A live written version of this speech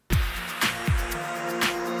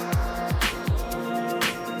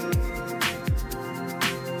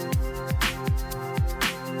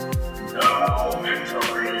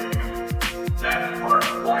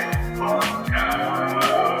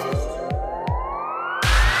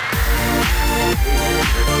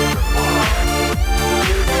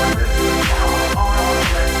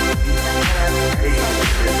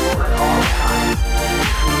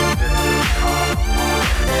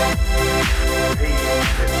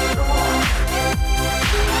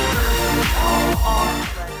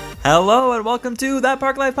Hello and welcome to That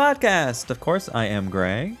Park Life Podcast. Of course, I am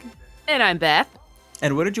Greg. And I'm Beth.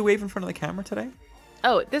 And what did you wave in front of the camera today?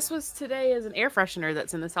 Oh, this was today as an air freshener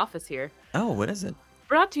that's in this office here. Oh, what is it?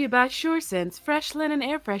 Brought to you by Sure Sense Fresh Linen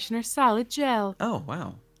Air Freshener Solid Gel. Oh,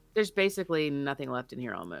 wow. There's basically nothing left in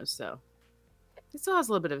here almost, so it still has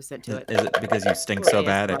a little bit of a scent to it. Is it because you stink so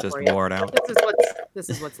bad it just wore it out? This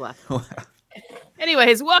is what's left.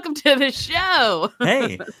 Anyways, welcome to the show.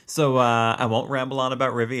 Hey, so I won't ramble on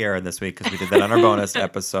about Riviera this week because we did that on our bonus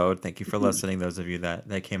episode. Thank you for listening, those of you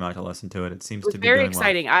that came out to listen to it. It seems to be very doing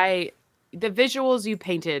exciting. well. The visuals you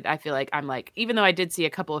painted, I feel like I'm like, even though I did see a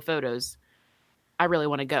couple of photos, I really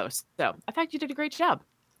want to go. So I thought you did a great job.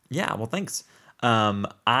 Yeah, well, thanks.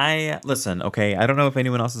 Listen, okay, I don't know if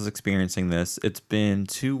anyone else is experiencing this. It's been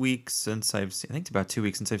 2 weeks since I think it's about 2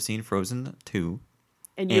 weeks since I've seen Frozen 2.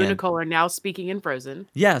 And you and Nicole are now speaking in Frozen.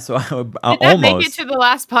 Yeah, so I Did that almost make it to the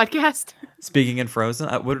last podcast? Speaking in Frozen.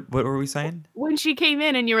 What were we saying? When she came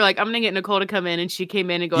in and you were like, I'm going to get Nicole to come in, and she came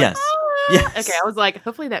in and go, yes. Ah! Yes. Okay, I was like,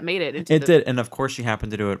 hopefully that made it. It did, and of course she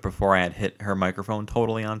happened to do it before I had hit her microphone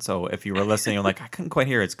totally on, so if you were listening, you're like, I couldn't quite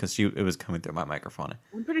hear it, it's because it was coming through my microphone.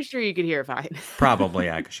 I'm pretty sure you could hear it fine. Probably,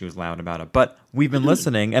 yeah, because she was loud about it. But we've been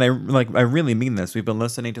listening, and I really mean this, we've been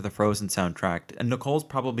listening to the Frozen soundtrack, and Nicole's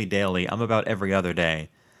probably daily, I'm about every other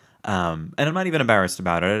day. And I'm not even embarrassed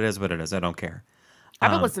about it. It is what it is. I don't care.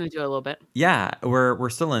 I've been listening to it a little bit. Yeah,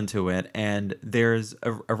 we're still into it, and there's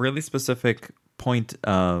a really specific point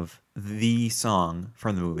of the song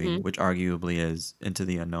from the movie, which arguably is Into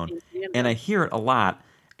the Unknown, and I hear it a lot,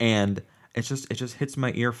 and it just hits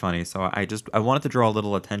my ear funny. So I wanted to draw a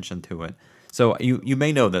little attention to it. So you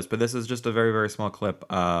may know this, but this is just a very, very small clip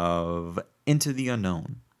of Into the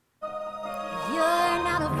Unknown. You're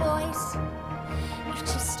not a voice.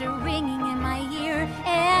 Just a ringing in my ear,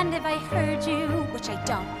 and if I heard you, which I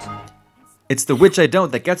don't. It's the which I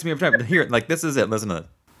don't that gets me every time. But here, like, this is it. Listen to this.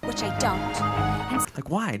 Which I don't. Like,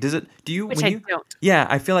 why? Do you? Which I don't. Yeah,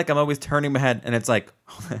 I feel like I'm always turning my head, and it's like.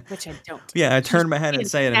 Which I don't. Yeah, I turn my head and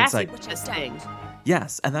say it, and it's like. Which is thing.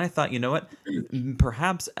 Yes, and then I thought, you know what?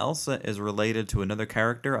 Perhaps Elsa is related to another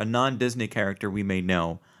character, a non-Disney character we may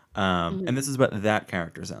know, and this is what that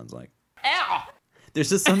character sounds like. Ow! There's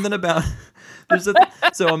just something about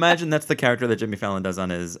so imagine that's the character that Jimmy Fallon does on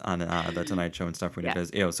the Tonight Show and stuff when he does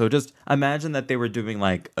ew. So just imagine that they were doing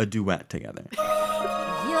like a duet together.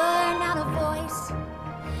 You're not a voice.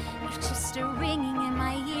 You're just a ringing in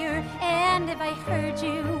my ear, and if I heard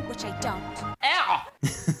you, which I don't. Ow!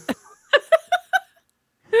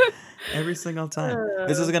 Every single time.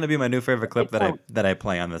 This is going to be my new favorite clip that I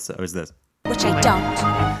play on this. It was this. Which I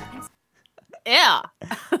don't. Yeah.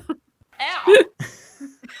 Ow!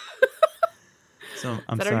 So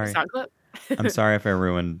I'm Is that sorry. our sound clip? I'm sorry if I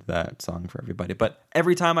ruined that song for everybody. But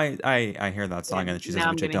every time I hear that song and she says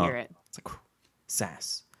which I don't, it's like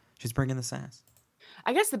sass. She's bringing the sass.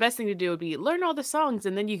 I guess the best thing to do would be learn all the songs,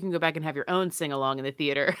 and then you can go back and have your own sing along in the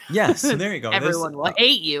theater. Yes, so there you go. Everyone will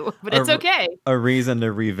hate you, but it's okay. A reason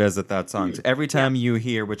to revisit that song. So every time you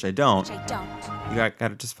hear which I don't, you got to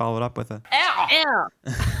just follow it up with a Ow!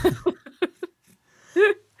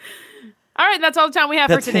 All right, that's all the time we have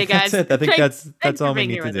for today, guys. That's it. I think that's all we being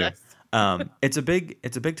need here to with do. us. It's a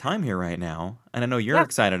big time here right now, and I know you're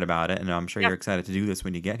excited about it, and I'm sure you're excited to do this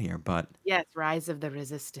when you get here. But yes, Rise of the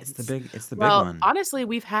Resistance. It's the big one. Honestly,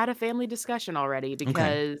 we've had a family discussion already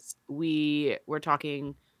because we were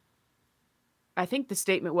talking. I think the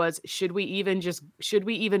statement was, should we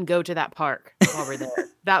even go to that park while we're there?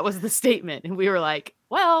 That was the statement, and we were like,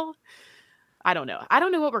 well, I don't know. I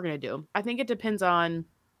don't know what we're gonna do. I think it depends on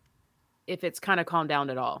if it's kind of calmed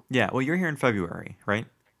down at all. Yeah. Well, you're here in February, right?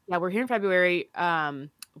 Yeah, we're here in February.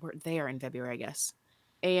 We're there in February, I guess.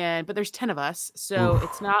 But there's 10 of us. So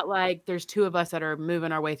it's not like there's 2 of us that are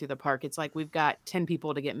moving our way through the park. It's like we've got 10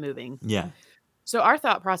 people to get moving. Yeah. So our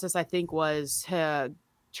thought process, I think, was to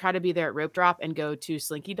try to be there at Rope Drop and go to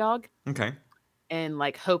Slinky Dog. Okay. And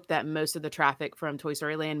like hope that most of the traffic from Toy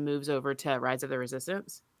Story Land moves over to Rise of the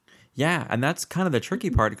Resistance. Yeah, and that's kind of the tricky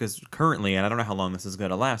part because currently, and I don't know how long this is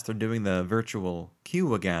going to last, they're doing the virtual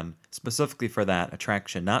queue again, specifically for that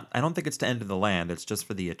attraction. I don't think it's to End of the Land. It's just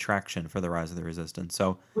for the attraction for the Rise of the Resistance.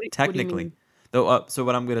 So technically, so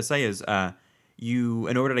what I'm going to say is,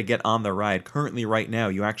 in order to get on the ride, currently right now,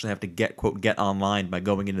 you actually have to get online by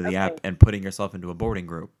going into the app and putting yourself into a boarding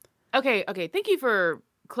group. Okay. Thank you for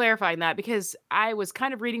clarifying that because I was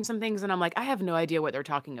kind of reading some things and I'm like, I have no idea what they're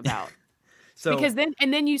talking about. So Because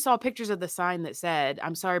then you saw pictures of the sign that said,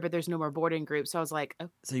 "I'm sorry, but there's no more boarding groups." So I was like, oh,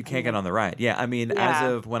 so you I can't mean, get on the ride. Yeah, I mean, as yeah,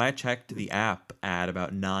 of when I checked the app at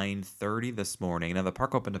about 9:30 this morning, now the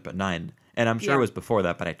park opened up at 9, and I'm sure it yeah, was before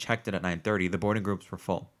that, but I checked it at 9:30. The boarding groups were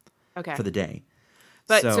full okay. for the day.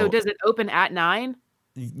 But so So does it open at 9?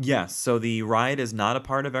 yes, so the ride is not a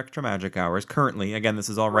part of Extra Magic Hours currently. Again, this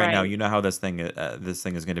is all right now. Right. You know how this thing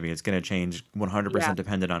is going to be. It's going to change Yeah. 100%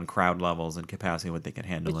 dependent on crowd levels and capacity, what they can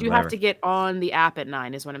handle, But and you have whatever. to get on the app at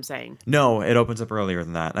 9 is what I'm saying. No, it opens up earlier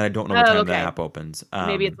than that, and I don't know what Oh, time the okay. app opens.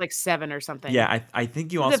 Maybe it's like 7 or something. Yeah, I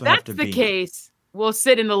think you 'Cause if also have that's to the be. case, we'll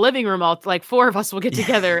sit in the living room all like 4 of us will get Yeah,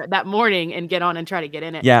 together that morning and get on and try to get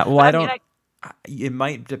in it. yeah. Well, But I I mean, don't. It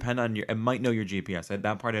might depend on your. It might know your GPS.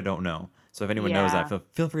 That part I don't know. So if anyone knows that, yeah.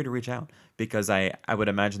 feel free to reach out because I would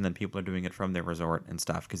imagine that people are doing it from their resort and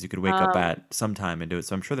stuff because you could wake up Um, at some time and do it.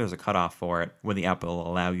 So I'm sure there's a cutoff for it when the app will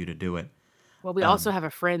allow you to do it. well, we also Um, have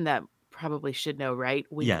a friend that probably should know, right?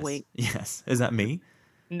 Wink, yes, wink. yes. Is that me?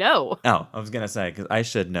 No. Oh, I was gonna say because I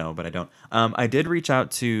should know, but I don't. I did reach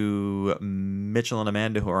out to Mitchell and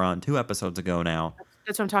Amanda who are on 2 episodes ago now.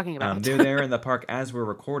 That's what I'm talking about. They're there in the park as we're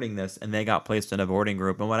recording this, and they got placed in a boarding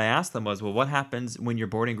group. And what I asked them was, well, what happens when your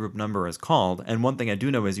boarding group number is called? And one thing I do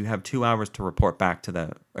know is you have 2 hours to report back to the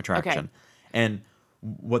Okay. attraction. And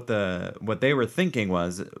what they were thinking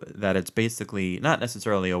was that it's basically not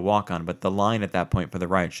necessarily a walk on, but the line at that point for the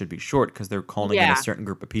ride should be short because they're calling in a Yeah. certain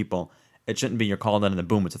group of people. It shouldn't be you're called in and then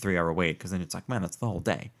boom, it's a 3 hour wait because then it's like, man, that's the whole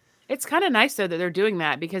day. It's kind of nice though that they're doing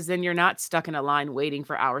that because then you're not stuck in a line waiting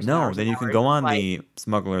for hours and No, hours then and you can hours. go It's on like, the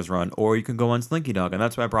Smuggler's Run or you can go on Slinky Dog. And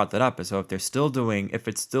that's why I brought that up. Is so if they're still doing, if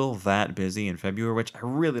it's still that busy in February, which I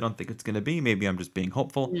really don't think it's going to be, maybe I'm just being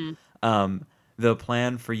hopeful, mm, the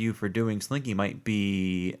plan for you for doing Slinky might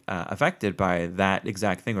be affected by that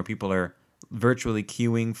exact thing where people are virtually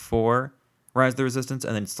queuing for Rise of the Resistance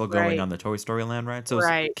and then still going right, on the Toy Story Land ride. So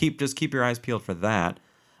right. keep your eyes peeled for that.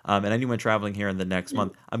 And anyone traveling here in the next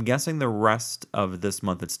month, I'm guessing the rest of this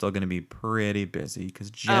month it's still going to be pretty busy because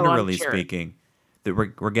Oh, I'm generally sure. speaking, that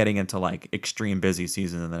we're getting into like extreme busy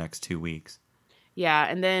season in the next 2 weeks. Yeah,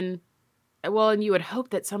 and then, well, and you would hope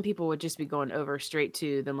that some people would just be going over straight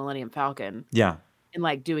to the Millennium Falcon Yeah, and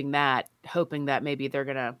like doing that, hoping that maybe they're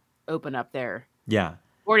gonna open up their yeah,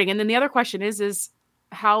 boarding. And then the other question is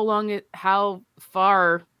how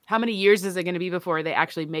many years is it going to be before they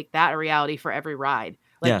actually make that a reality for every ride?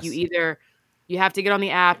 Like yes. you have to get on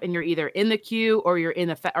the app and you're either in the queue or you're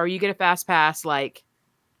in or you get a fast pass. Like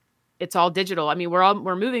it's all digital. I mean,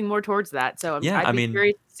 we're moving more towards that. So Yeah, I'd I be mean,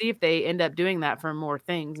 curious to see if they end up doing that for more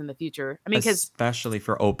things in the future. I mean, because especially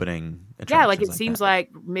for opening yeah, like attractions it like seems that. like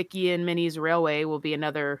Mickey and Minnie's Railway will be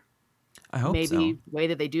another I hope so. maybe way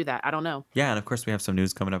that they do that. I don't know. Yeah, and of course we have some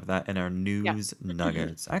news coming up with that in our Yeah. news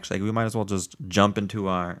nuggets. Actually, we might as well just jump into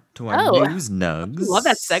our Oh, news nugs. love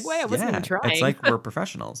that segue. I wasn't even Yeah, it's trying. like we're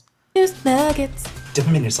professionals. News nuggets. Dip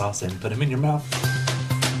them in your sauce and put them in your mouth.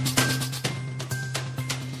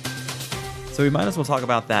 So we might as well talk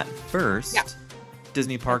about that first. Yeah.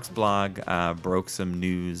 Disney Parks blog broke some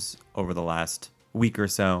news over the last week or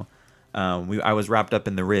so. I was wrapped up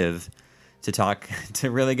in the Riv to talk to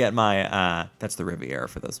really get my that's the Riviera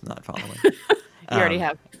for those not following. You already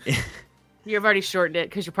Um, have. You've already shortened it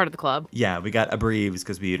because you're part of the club. Yeah, we got abbreviated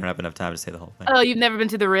because we don't have enough time to say the whole thing. Oh, you've never been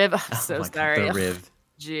to the Riv? I'm so Oh my God, sorry. the Riv.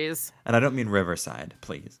 Jeez. And I don't mean Riverside,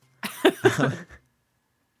 please.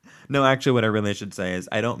 No, actually, what I really should say is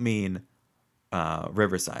I don't mean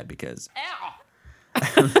Riverside because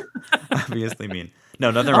obviously mean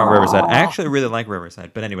nothing wrong with Riverside. I actually really like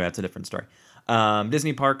Riverside, but anyway, that's a different story.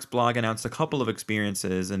 Disney Parks blog announced a couple of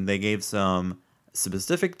experiences, and they gave some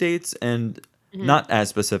specific dates and not as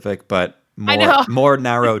specific, but I know. more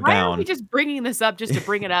narrowed Why are down. we just bringing this up just to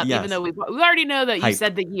bring it up, Yes. even though we already know that you Hype.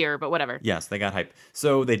 said the year, but whatever. Yes, they got hype.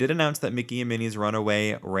 So they did announce that Mickey and Minnie's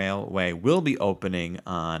Runaway Railway will be opening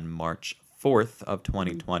on March 4th of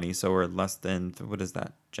 2020. So we're less than, what is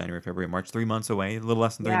that? January, February, March, 3 months away, a little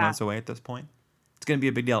less than 3 Yeah. months away at this point. It's going to be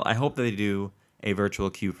a big deal. I hope that they do a virtual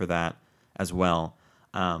queue for that as well.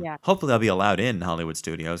 Yeah. Hopefully I'll be allowed in Hollywood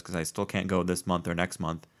Studios because I still can't go this month or next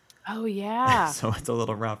month. Oh, yeah. So it's a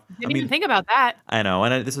little rough. Didn't even think about that. I know,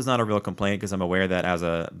 and this is not a real complaint because I'm aware that as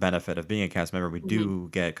a benefit of being a cast member, we do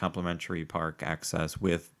get complimentary park access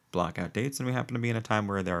with blockout dates, and we happen to be in a time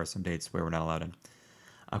where there are some dates where we're not allowed in.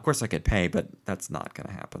 Of course, I could pay, but that's not going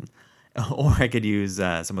to happen. Or I could use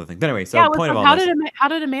some of the things. But anyway, so Yeah, point of all how this. how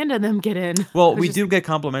did Amanda and them get in? Well, It was we just- do get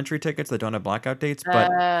complimentary tickets that don't have blackout dates,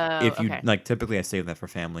 but if you okay. like, typically I save that for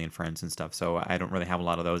family and friends and stuff, so I don't really have a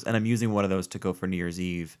lot of those. And I'm using one of those to go for New Year's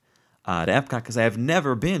Eve to Epcot because I have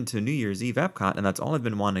never been to New Year's Eve Epcot, and that's all I've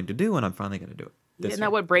been wanting to do, and I'm finally going to do it. Isn't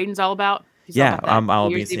that what Braden's all about? He's all Yeah, about that I'll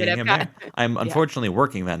New be Year's Eve at seeing him there. Epcot. I'm Yeah. unfortunately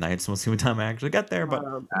working that night, so we'll see what time I actually get there, but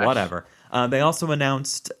Oh, gosh. whatever. They also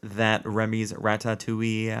announced that Remy's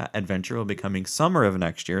Ratatouille adventure will be coming summer of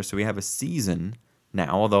next year, so we have a season now,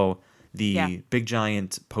 although the big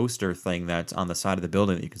giant poster thing that's on the side of the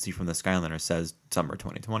building that you can see from the Skyliner says summer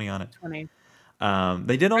 2020 on it.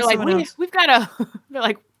 They did also announce... We've got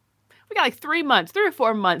we got like 3 or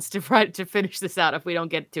 4 months to finish this out if we don't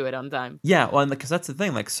get to it on time. Yeah, well, because that's the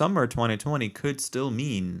thing. Like, summer 2020 could still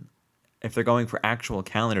mean, if they're going for actual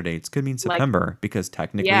calendar dates, could mean September, because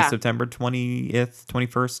technically September 20th,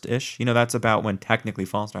 21st-ish. You know, that's about when technically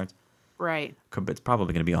fall starts. Right. It's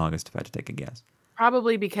probably going to be August if I had to take a guess.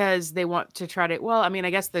 Probably because they want to try to... Well, I mean, I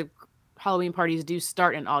guess the Halloween parties do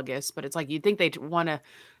start in August, but it's like you'd think they'd want to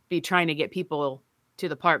be trying to get people to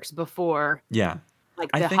the parks before... Yeah.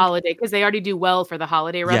 Like holiday, because they already do well for the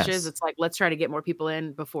holiday rushes. Yes. It's like, let's try to get more people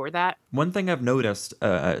in before that. One thing I've noticed,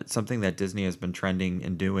 something that Disney has been trending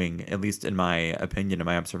and doing, at least in my opinion and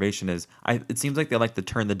my observation, is it seems like they like to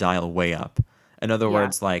turn the dial way up. In other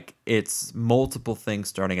words, like, it's multiple things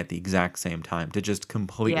starting at the exact same time to just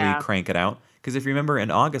completely crank it out. Because if you remember, in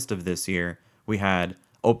August of this year, we had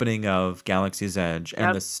opening of Galaxy's Edge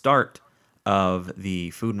and the start of the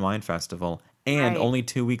Food and Wine Festival. And only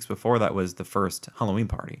 2 weeks before that was the first Halloween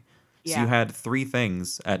party. So you had 3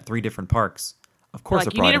 things at 3 different parks. Of course,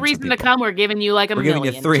 like, you need a reason to come. We're giving you like a million. We're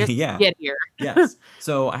giving you 3, just get here. Yes.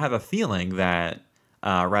 So I have a feeling that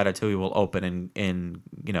Ratatouille will open in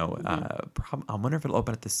I wonder if it'll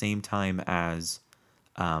open at the same time as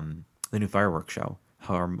the new fireworks show,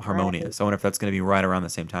 Harmonious. Right. I wonder if that's going to be right around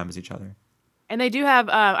the same time as each other. And they do have,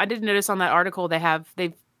 I did notice on that article,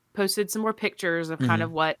 they've posted some more pictures of kind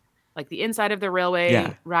of what like the inside of the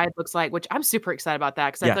railway ride looks like, which I'm super excited about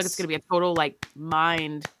that because I feel like it's going to be a total like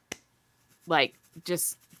mind, like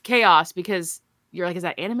just chaos because you're like, is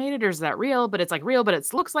that animated or is that real? But it's like real, but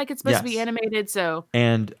it looks like it's supposed to be animated. So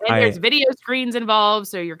and there's video screens involved,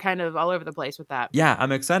 so you're kind of all over the place with that. Yeah,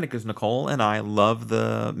 I'm excited because Nicole and I love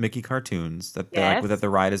the Mickey cartoons that that the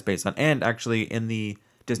ride is based on, and actually in the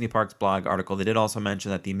Disney Parks blog article, they did also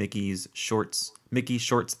mention that the Mickey Shorts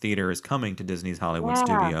Theater is coming to Disney's Hollywood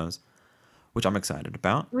Studios, which I'm excited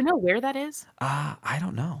about. Do we know where that is? I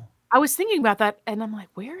don't know. I was thinking about that, and I'm like,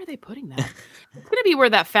 where are they putting that? It's gonna be where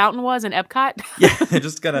that fountain was in Epcot. Yeah,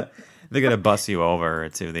 they're gonna bus you over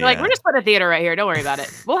to the. Like, we're just putting a theater right here. Don't worry about it.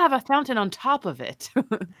 We'll have a fountain on top of it.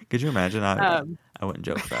 Could you imagine? I wouldn't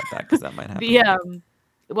joke about that because that might happen.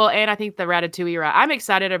 Well, and I think the Ratatouille ride. I'm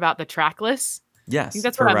excited about the trackless. Yes, I think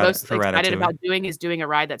that's what I'm most excited about doing a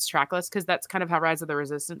ride that's trackless because that's kind of how Rise of the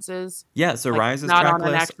Resistance is. Yeah, so like, Rise is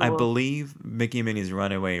trackless. I believe Mickey and Minnie's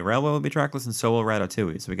Runaway Railway will be trackless, and so will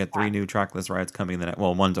Ratatouille. So we get 3 new trackless rides coming.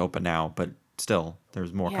 Well, one's open now, but still,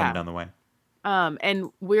 there's more coming down the way. And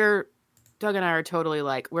Doug and I are totally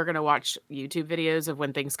like, we're gonna watch YouTube videos of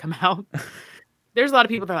when things come out. There's a lot of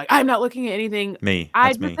people that are like, I'm not looking at anything.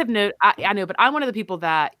 I know, but I'm one of the people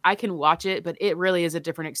that I can watch it, but it really is a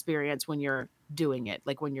different experience when you're doing it,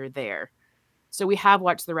 like when you're there. So we have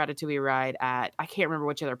watched the Ratatouille ride at, I can't remember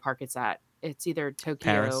which other park it's at. It's either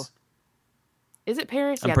Tokyo. Paris. Is it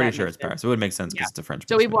Paris? I'm pretty sure it's Paris. It would make sense because it's a French.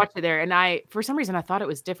 So we watched it there, and for some reason I thought it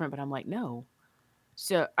was different, but I'm like, no.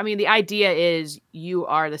 So I mean, the idea is you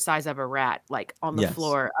are the size of a rat, like on the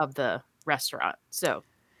floor of the restaurant. So.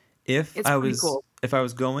 If I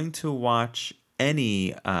was going to watch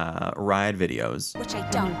any ride videos, which I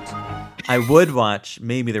don't, I would watch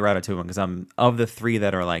maybe the Ratatouille one because I'm of the 3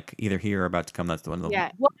 that are like either here or about to come. That's the one.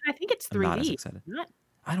 Yeah, well, I think it's 3D. I'm not as excited.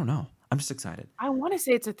 I don't know. I'm just excited. I want to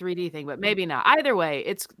say it's a 3D thing, but maybe not. Either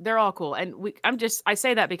way, they're all cool, and I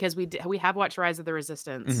say that because we have watched Rise of the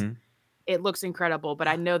Resistance. Mm-hmm. It looks incredible, but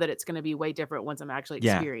I know that it's going to be way different once I'm actually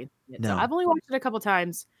experiencing it. No. So I've only watched it a couple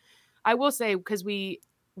times. I will say because we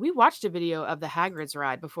watched a video of the Hagrid's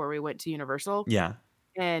ride before we went to Universal. Yeah.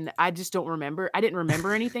 And I just don't remember. I didn't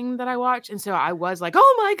remember anything that I watched. And so I was like,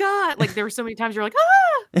 oh my God. Like there were so many times you're like,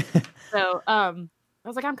 ah. So I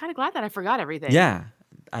was like, I'm kind of glad that I forgot everything. Yeah.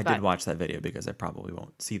 I did watch that video because I probably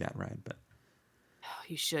won't see that ride, but.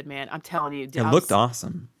 You should, man. I'm telling you. It looked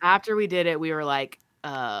awesome. After we did it, we were like,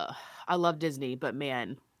 I love Disney, but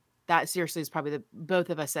man, that seriously is probably both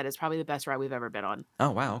of us said it's probably the best ride we've ever been on.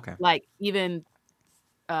 Oh, wow. Okay. Like even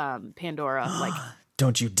Pandora, like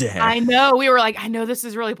don't you dare. I know we were like, I know this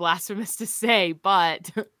is really blasphemous to say, but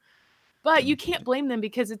you can't blame them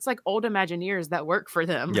because it's like old Imagineers that work for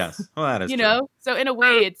them. Yes. Well, that is you true. know, so in a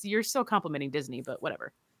way you're still complimenting Disney, but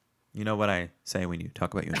whatever. You know what I say when you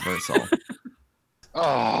talk about Universal?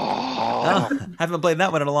 Oh, haven't played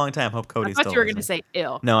that one in a long time. Hope Cody's I still thought you were going to listening. say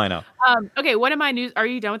ill. No, I know. Okay, one of my news. Are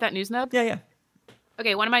you done with that news nug? Yeah.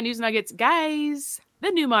 Okay, one of my news nuggets, guys. The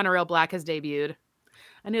new Monorail Black has debuted.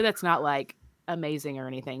 I know that's not like amazing or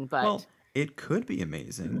anything, but Well, it could be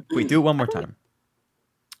amazing. Wait, do it one more time.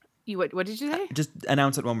 What did you say? Just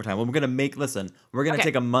announce it one more time. Well, we're gonna Okay.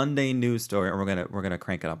 take a Monday news story and we're gonna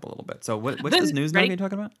crank it up a little bit. So what's this news nugget you're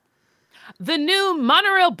talking about? The new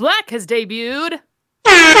Monorail Black has debuted.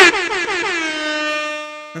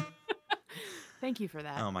 Thank you for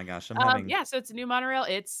that. Oh my gosh, I'm having. Yeah, so it's a new monorail.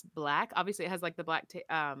 It's black. Obviously, it has like the black,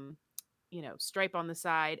 stripe on the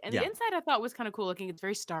side, and the inside I thought was kind of cool looking. It's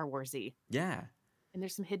very Star Warsy. Yeah. And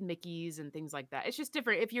there's some hidden Mickeys and things like that. It's just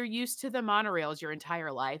different. If you're used to the monorails your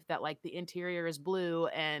entire life, that like the interior is blue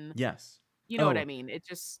and Yes. You know what I mean? It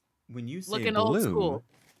just when you say looking blue, old school.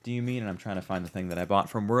 Do you mean? And I'm trying to find the thing that I bought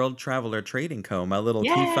from World Traveler Trading Co. My little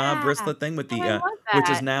key fob wristlet thing with the which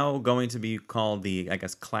is now going to be called the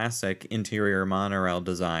classic interior monorail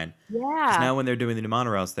design. Yeah. Because now when they're doing the new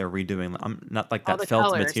monorails, they're redoing not like that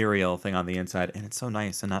felt colors. material thing on the inside, and it's so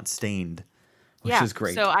nice and not stained, which is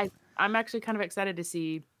great. So I'm actually kind of excited to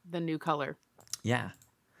see the new color. Yeah.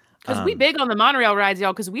 Because we big on the monorail rides,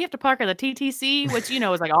 y'all, because we have to park at the TTC, which,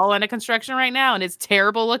 is like all under construction right now, and it's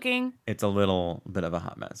terrible looking. It's a little bit of a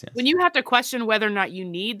hot mess, yes. When you have to question whether or not you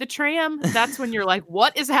need the tram, that's when you're like,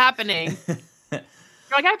 what is happening?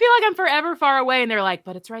 You're like, I feel like I'm forever far away, and they're like,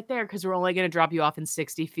 but it's right there because we're only going to drop you off in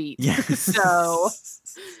 60 feet. Yes. So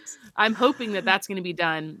I'm hoping that that's going to be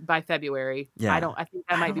done by February. Yeah. I think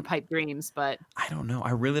that might be pipe dreams, but I don't know.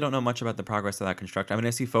 I really don't know much about the progress of that construction. I mean, I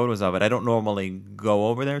see photos of it. I don't normally go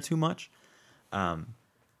over there too much. Our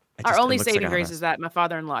only saving grace is that my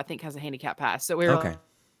father-in-law, I think, has a handicap pass. So we're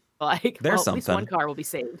like, there's at least one car will be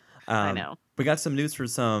saved. I know. We got some news for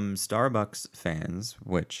some Starbucks fans,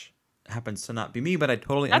 which happens to not be me, but I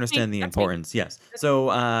totally understand the importance. Yes. So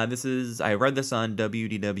I read this on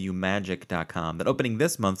WDWmagic.com that opening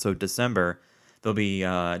this month, so December, there'll be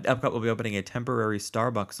Epcot will be opening a temporary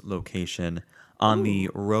Starbucks location on the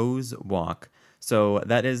Rose Walk. So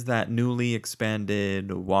that is that newly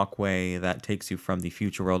expanded walkway that takes you from the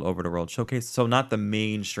Future World over to World Showcase. So not the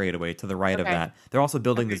main straightaway to the right of that. They're also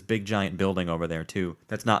building this big giant building over there too.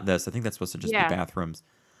 That's not this. I think that's supposed to just be bathrooms.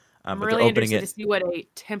 I'm really interested to see what a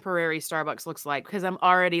temporary Starbucks looks like because I'm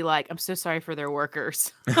already like, I'm so sorry for their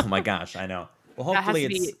workers. Oh my gosh, I know. Well, hopefully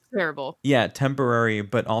that has to be terrible. Yeah, temporary,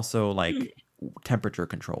 but also like temperature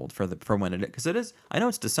controlled for when because it is. I know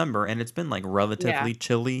it's December and it's been like relatively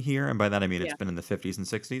chilly here, and by that I mean it's been in the 50s and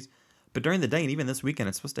 60s. But during the day and even this weekend,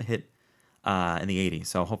 it's supposed to hit in the 80s.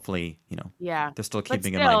 So hopefully, they're still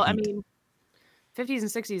keeping in mind heat. I mean, 50s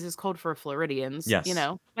and 60s is cold for Floridians. Yes,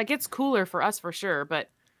 like it's cooler for us for sure,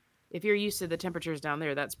 but if you're used to the temperatures down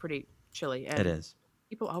there, that's pretty chilly. And it is.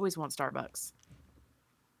 People always want Starbucks.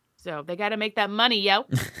 So they got to make that money, yo.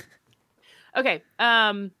 Okay.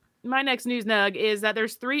 My next news nug is that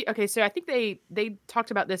there's 3. Okay. So I think they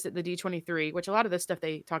talked about this at the D23, which a lot of this stuff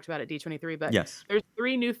they talked about at D23, but there's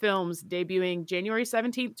 3 new films debuting January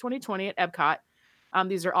 17th, 2020 at Epcot.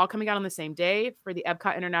 These are all coming out on the same day for the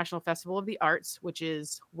Epcot International Festival of the Arts, which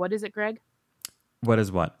is, what is it, Greg? What is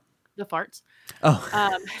what? The farts. Oh.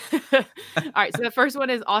 All right. So the first one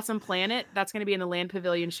is Awesome Planet. That's going to be in the Land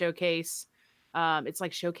Pavilion Showcase. It's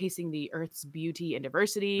like showcasing the Earth's beauty and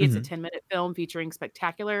diversity. It's a 10-minute film featuring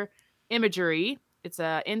spectacular imagery. It's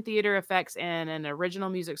in-theater effects and an original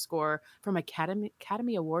music score from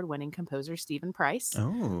Academy Award-winning composer Stephen Price.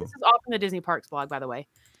 Oh. This is all from the Disney Parks blog, by the way.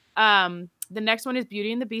 The next one is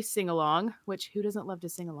Beauty and the Beast Sing-Along, which who doesn't love to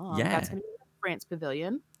sing along? Yeah. That's going to be in the France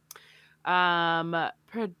Pavilion.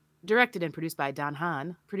 Directed and produced by Don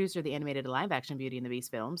Hahn, producer of the animated live-action Beauty and the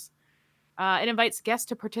Beast films. It invites guests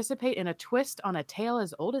to participate in a twist on a tale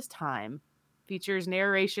as old as time. Features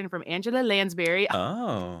narration from Angela Lansbury.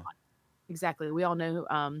 Oh. Exactly. We all know.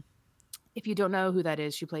 If you don't know who that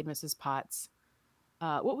is, she played Mrs. Potts.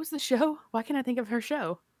 What was the show? Why can't I think of her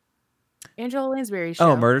show? Angela Lansbury's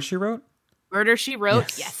show. Oh, Murder, She Wrote? Murder, She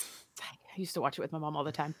Wrote. Yes. I used to watch it with my mom all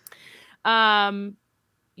the time.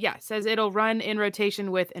 Yeah, says it'll run in rotation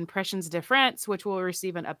with Impressions de France, which will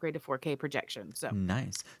receive an upgrade to 4K projection. So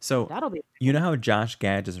nice. So that'll be. You know how Josh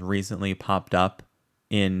Gad just recently popped up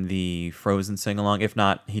in the Frozen sing along? If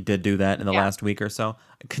not, he did do that in the last week or so.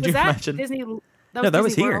 Could you imagine? Disney? That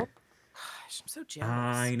was here. Gosh, I'm so jealous.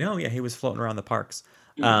 I know. Yeah, he was floating around the parks.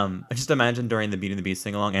 I just imagine during the Beauty and the Beast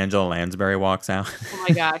sing along, Angela Lansbury walks out. Oh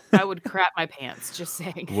my gosh, I would crap my pants. Just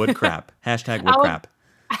saying. Would crap. Hashtag would crap.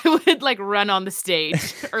 I would like run on the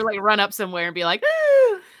stage or like run up somewhere and be like,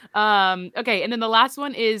 Okay, and then the last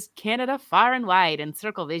one is Canada Far and Wide and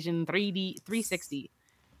Circle Vision 3D 360.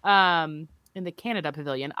 In the Canada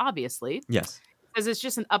Pavilion, obviously. Yes. Because it's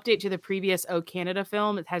just an update to the previous O Canada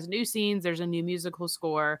film. It has new scenes. There's a new musical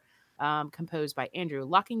score composed by Andrew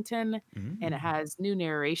Lockington, and it has new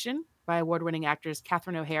narration by award-winning actors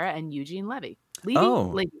Catherine O'Hara and Eugene Levy.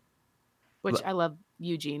 Levy, which I love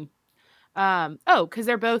Eugene. Because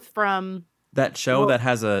they're both from that show that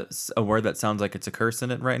has a word that sounds like it's a curse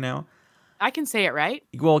in it right now. I can say it right.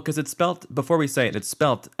 Well, because it's spelt, before we say it, it's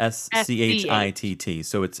spelt SCHITT.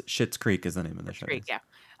 So it's Schitt's Creek is the name of the show. Creek, yeah.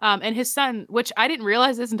 And his son, which I didn't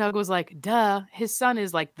realize this until I was like, duh, his son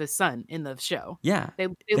is like the son in the show. Yeah. They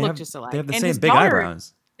look just alike. They have the and same big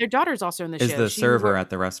eyebrows. Their daughter's also in the show. Is the server at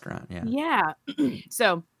the restaurant, yeah. Yeah.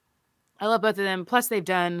 So I love both of them. Plus they've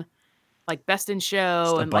done like Best in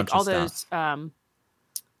Show and like all those all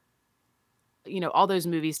those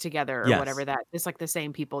movies together or whatever that. It's like the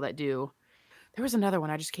same people that do. There was another one,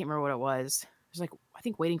 I just can't remember what it was. It was like, I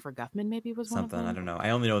think Waiting for Guffman maybe was one of them. Something, I don't know.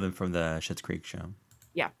 I only know them from the Schitt's Creek show.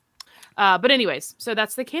 Yeah. But anyways, so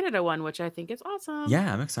that's the Canada one, which I think is awesome.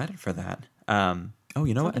 Yeah, I'm excited for that.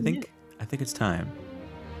 You know what? I think it's time.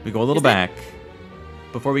 We go a little back.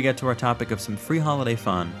 Before we get to our topic of some free holiday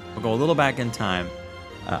fun, we'll go a little back in time.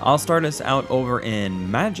 I'll start us out over in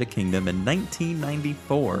Magic Kingdom in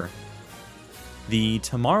 1994. The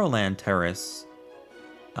Tomorrowland Terrace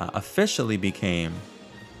officially became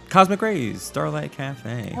Cosmic Rays Starlight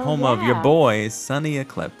Cafe, home of your boy, Sunny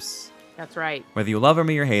Eclipse. That's right. Whether you love him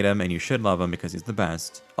or you hate him, and you should love him because he's the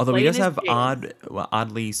best. Although he does have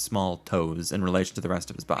oddly small toes in relation to the rest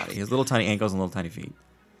of his body. He has little tiny ankles and little tiny feet.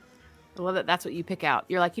 I love that. That's what you pick out.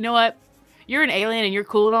 You're like, you know what? You're an alien and you're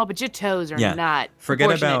cool and all, but your toes are not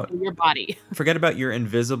proportionate to your body. Forget about your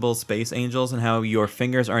invisible space angels and how your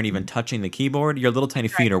fingers aren't even touching the keyboard. Your little tiny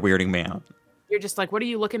feet are weirding me out. You're just like, what are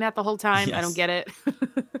you looking at the whole time? Yes. I don't get it.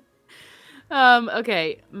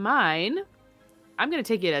 Okay, mine. I'm gonna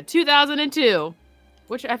take you to 2002,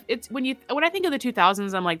 which it's when I think of the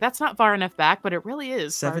 2000s, I'm like, that's not far enough back, but it really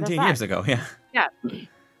is. 17 years ago, yeah. Yeah.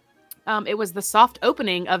 It was the soft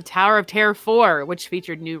opening of Tower of Terror 4, which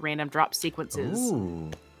featured new random drop sequences.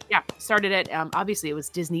 Ooh. Yeah, started at obviously it was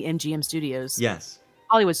Disney MGM Studios. Yes.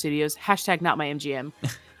 Hollywood Studios. # not my MGM.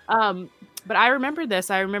 But I remember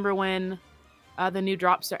this. I remember when the new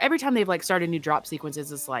drops. Every time they've like started new drop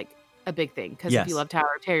sequences, is like a big thing because if you love Tower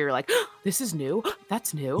of Terror, you're like, oh, this is new.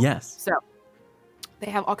 That's new. Yes. So they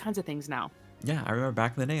have all kinds of things now. Yeah, I remember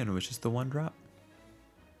back in the day when it was just the one drop.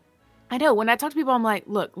 I know. When I talk to people, I'm like,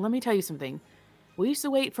 look, let me tell you something. We used to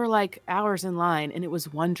wait for like hours in line, and it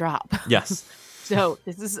was one drop. Yes. So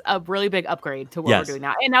this is a really big upgrade to what we're doing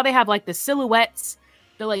now. And now they have like the silhouettes,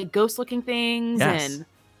 the like ghost-looking things, and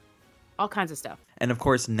all kinds of stuff. And of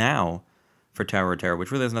course, now for Tower of Terror,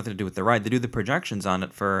 which really has nothing to do with the ride, they do the projections on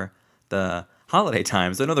it for the holiday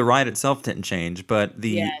times. I know the ride itself didn't change, but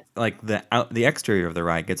the exterior of the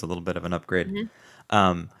ride gets a little bit of an upgrade.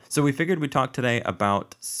 Mm-hmm. So we figured we'd talk today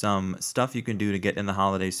about some stuff you can do to get in the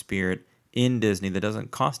holiday spirit in Disney that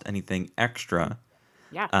doesn't cost anything extra.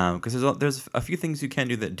 Yeah. Because there's a few things you can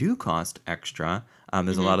do that do cost extra.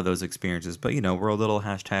 There's a lot of those experiences, but we're a little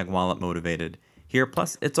 #wallet motivated here.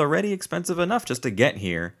 Plus, it's already expensive enough just to get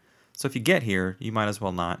here. So if you get here, you might as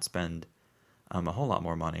well not spend a whole lot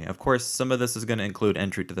more money. Of course, some of this is going to include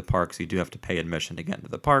entry to the parks. You do have to pay admission to get into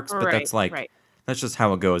the parks, but that's just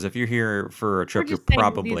how it goes. If you're here for a trip, you're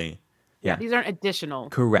probably... These aren't additional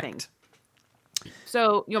Correct. things.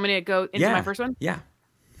 So you want me to go into my first one? Yeah.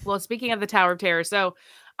 Well, speaking of the Tower of Terror, so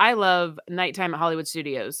I love nighttime at Hollywood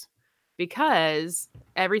Studios because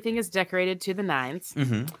everything is decorated to the nines.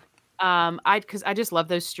 Mm-hmm. Because I just love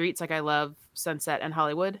those streets. Like I love Sunset and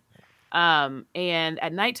Hollywood. And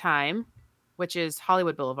at nighttime, which is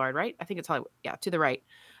Hollywood Boulevard, right? I think it's Hollywood. Yeah, to the right.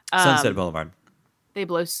 Sunset Boulevard. They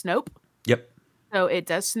blow Snope. Yep. So it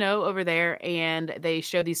does snow over there, and they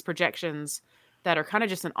show these projections that are kind of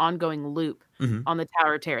just an ongoing loop on the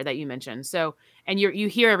Tower of Terror that you mentioned. So, and you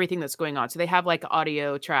hear everything that's going on. So they have like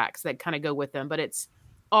audio tracks that kind of go with them, but it's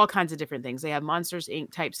all kinds of different things. They have Monsters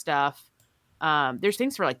Inc. type stuff. There's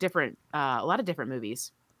things for like a lot of different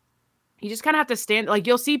movies. You just kind of have to stand, like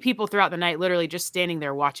you'll see people throughout the night, literally just standing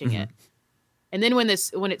there watching it. And then when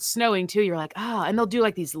it's snowing too, you're like, and they'll do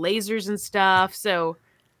like these lasers and stuff. So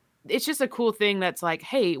it's just a cool thing that's like,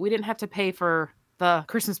 hey, we didn't have to pay for the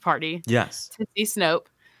Christmas party. Yes. To see Snope.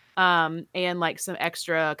 And like some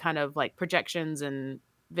extra kind of like projections and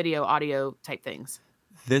video, audio type things.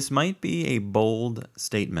 This might be a bold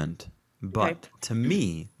statement, but to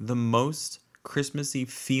me, the most Christmassy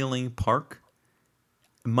feeling park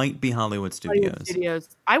might be Hollywood Studios.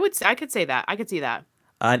 I could say that. I could see that.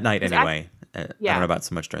 At night, 'Cause anyway. I don't yeah. know about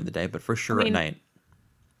so much during the day, but for I sure at mean, night.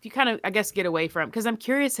 if you kind of, I guess, get away from, because I'm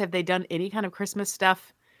curious, have they done any kind of Christmas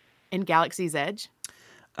stuff in Galaxy's Edge?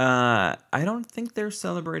 I don't think they're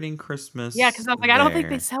celebrating Yeah, Christmas because I was like, I don't think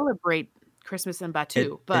they there. celebrate Christmas in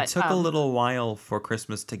Batuu, It but took a little while for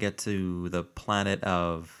Christmas to get to the planet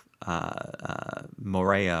of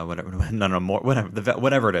Morea, whatever. No,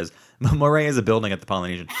 whatever it is. Morea is a building at the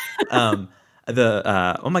Polynesian. Um,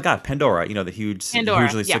 oh my God, Pandora. You know, the Pandora.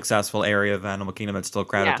 hugely Yeah, successful area of Animal Kingdom that's still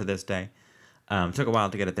crowded yeah. to this day. Took a while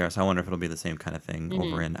to get it there, so I wonder if it'll be the same kind of thing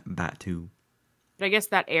over hmm in Batu. But I guess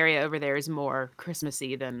that area over there is more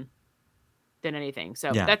Christmassy than anything.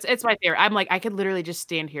 So Yeah, it's my favorite. I'm like, I could literally just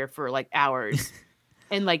stand here for like hours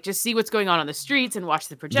and like just see what's going on the streets and watch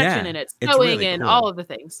the projection yeah, and it's it's snowing really and all cool. of the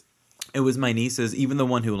things. It was my niece's, even the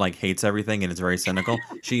one who like hates everything and is very cynical.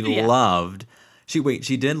 She Yeah. loved.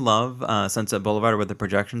 She did love Sunset Boulevard with the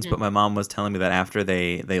projections, but my mom was telling me that after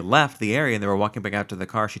they left the area and they were walking back out to the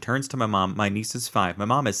car, she turns to my mom. My niece is 5. My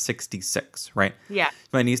mom is 66, right? Yeah.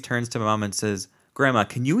 My niece turns to my mom and says, "Grandma,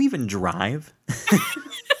 can you even drive?"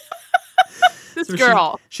 This So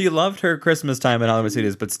girl. she loved her Christmas time in Hollywood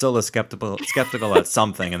Studios, but still is skeptical at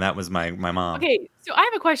something, and that was my mom. Okay, so I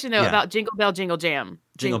have a question though Yeah. about Jingle Bell Jingle Jam.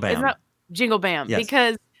 Jingle Isn't Bam. that Jingle Bam? Yes.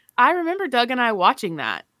 Because I remember Doug and I watching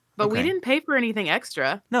that, but we Okay. didn't pay for anything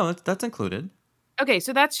extra. No, that's included. Okay,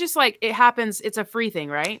 so that's just like it happens. It's a free thing,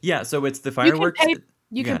 right? Yeah, so it's the You can fireworks. pay.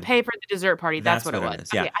 You can Yeah, pay for the dessert party. That's that's what it what it was.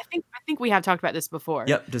 is. Yeah. Okay, I think we have talked about this before.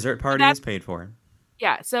 Yep, dessert So party is paid for.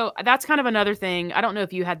 yeah, so that's kind of another thing. I don't know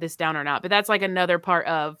if you had this down or not, but that's like another part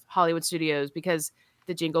of Hollywood Studios because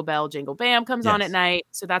the Jingle Bell Jingle Bam comes on at Yes. night.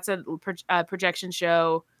 So that's a projection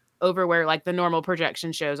show over where like the normal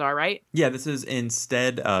projection shows are, right? Yeah, this is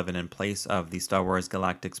instead of and in place of the Star Wars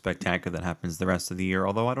Galactic Spectacular that happens the rest of the year.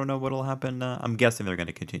 Although I don't know what'll happen. I'm guessing they're going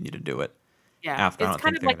to continue to do it Yeah, after. I it's don't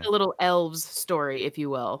kind think of they're like going the to. little elves story, if you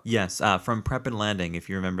will. Yes, from Prep and Landing, if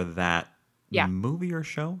you remember that Yeah. movie or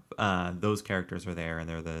show, those characters are there and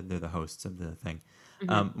they're the hosts of the thing.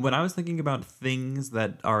 Mhm. When I was thinking about things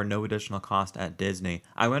that are no additional cost at Disney,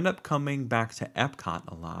 I wound up coming back to Epcot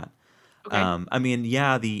a lot. Okay. I mean,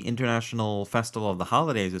 yeah, the International Festival of the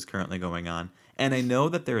Holidays is currently going on, and I know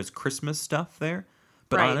that there is Christmas stuff there,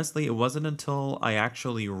 but Right. honestly, it wasn't until I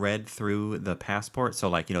actually read through the passport, so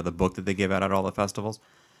like, the book that they give out at all the festivals,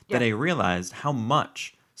 that Yeah. I realized how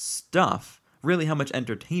much stuff, really how much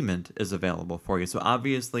entertainment is available for you. So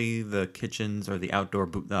obviously the kitchens or the outdoor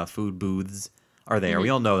food booths are there. Mhm. We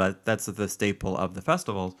all know that that's the staple of the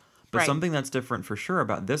festivals, but Right. something that's different for sure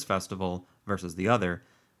about this festival versus the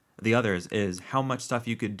others is how much stuff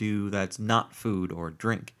you could do that's not food or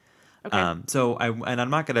drink. Okay. And I'm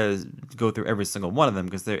not going to go through every single one of them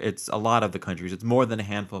because it's a lot of the countries. It's more than a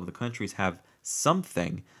handful of the countries have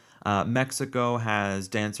something. Mexico has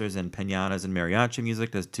dancers and piñatas and mariachi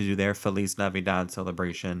music to do their Feliz Navidad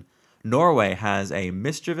celebration. Norway has a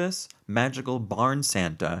mischievous, magical barn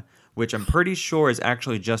Santa, which I'm pretty sure is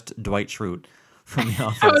actually just Dwight Schrute from The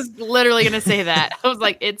Office. I was literally going to say that. I was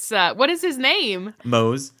like, it's what is his name?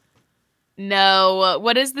 Mose. No,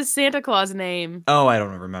 what is the Santa Claus name? Oh, I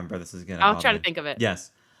don't remember. This is gonna. I'll bother try to me. think of it. Yes.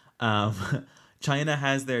 Um, China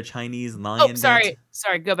has their Chinese lion Oh, dance.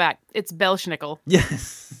 sorry, go back. It's Belschnickel.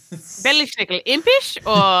 Yes. Belschnickel, impish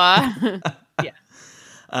or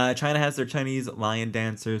yeah. China has their Chinese lion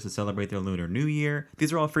dancers to celebrate their Lunar New Year.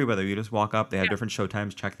 These are all free, by the way. You just walk up. They have different show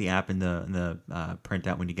times. Check the app in the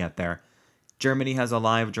printout when you get there. Germany has a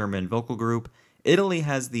live German vocal group. Italy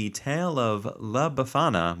has the Tale of La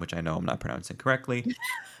Befana, which I know I'm not pronouncing correctly.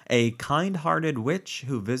 A kind-hearted witch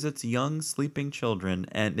who visits young sleeping children,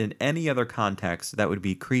 and in any other context, that would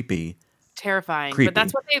be creepy. Terrifying. Creepy. But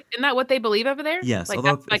that's what isn't that what they believe over there? Yes, Like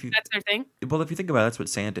although that's that's their thing. Well, if you think about it, that's what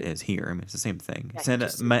Santa is here. I mean, it's the same thing. Yeah, Santa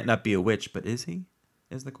just- might not be a witch, but is he?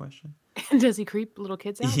 Is the question. Does he creep little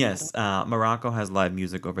kids out? Yes, Morocco has live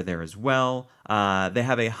music over there as well. They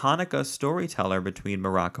have a Hanukkah storyteller between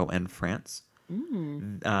Morocco and France.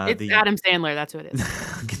 It's Adam Sandler, that's what it is.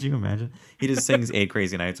 Could you imagine? He just sings 8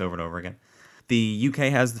 Crazy Nights over and over again. The UK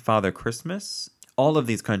has the Father Christmas. All of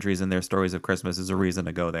these countries and their stories of Christmas is a reason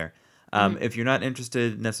to go there. If you're not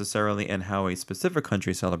interested necessarily in how a specific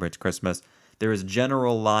country celebrates Christmas, there is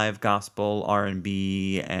general live gospel,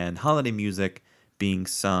 R&B, and holiday music being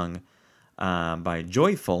sung by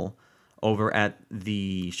Joyful over at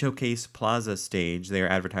the Showcase Plaza stage. They are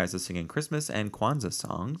advertised as singing Christmas and Kwanzaa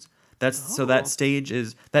songs. So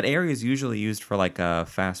that area is usually used for like a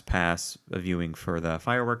fast pass viewing for the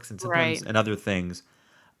fireworks and sometimes Right. and other things.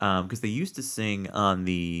 Because they used to sing on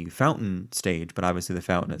the fountain stage, but obviously the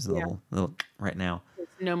fountain is a little right now.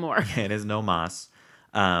 It's no more. It is no mas.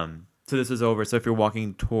 So So this is over. So if you're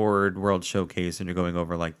walking toward World Showcase and you're going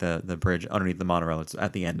over like the bridge underneath the monorail, it's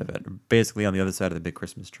at the end of it, basically on the other side of the big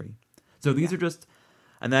Christmas tree. So these are just,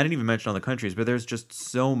 and I didn't even mention all the countries, but there's just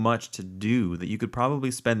so much to do that you could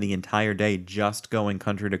probably spend the entire day just going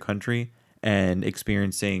country to country and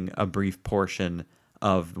experiencing a brief portion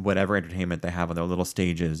of whatever entertainment they have on their little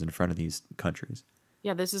stages in front of these countries.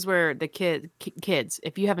 Yeah, this is where the kids,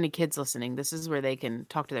 if you have any kids listening, this is where they can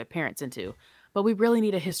talk to their parents into. But we really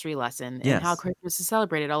need a history lesson in how Yes. Christmas is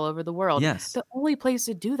celebrated all over the world. Yes. The only place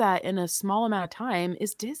to do that in a small amount of time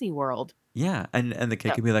is Disney World. Yeah. And the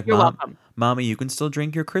kid So, could be like, you're welcome. Mommy, you can still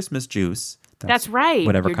drink your Christmas juice. That's right.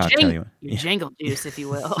 Whatever Your cocktail you want. your jangle juice, if you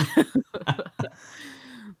will.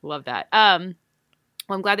 Love that. Well,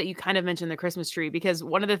 I'm glad that you kind of mentioned the Christmas tree because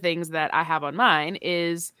one of the things that I have on mine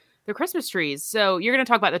is the Christmas trees. So you're going to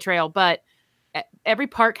talk about the trail, but every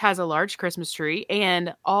park has a large Christmas tree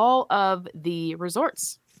and all of the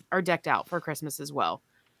resorts are decked out for Christmas as well.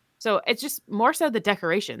 So it's just more so the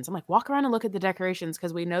decorations. I'm like, walk around and look at the decorations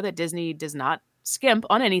because we know that Disney does not skimp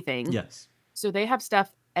on anything. Yes. So they have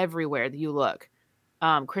stuff everywhere that you look.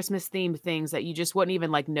 Christmas themed things that you just wouldn't even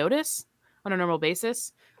like notice on a normal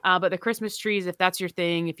basis. But the Christmas trees, if that's your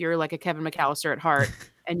thing, if you're like a Kevin McAllister at heart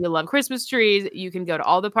and you love Christmas trees, you can go to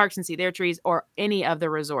all the parks and see their trees or any of the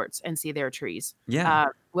resorts and see their trees. Yeah.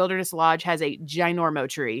 Wilderness Lodge has a ginormo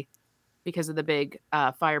tree because of the big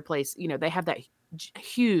fireplace. You know, they have that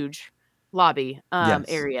huge lobby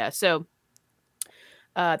area. So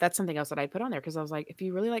that's something else that I put on there because I was like, if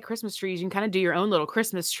you really like Christmas trees, you can kind of do your own little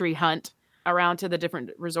Christmas tree hunt around to the different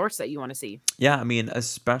resorts that you want to see. Yeah, I mean,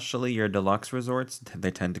 especially your deluxe resorts, they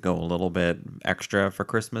tend to go a little bit extra for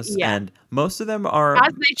Christmas. Yeah. And most of them are...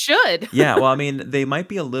 As they should. Yeah, well, I mean, they might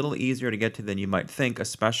be a little easier to get to than you might think,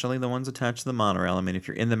 especially the ones attached to the monorail. I mean, if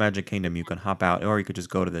you're in the Magic Kingdom, you can hop out, or you could just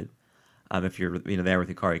go to the... if you're there with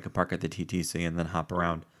your car, you could park at the TTC and then hop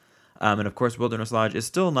around. And of course, Wilderness Lodge is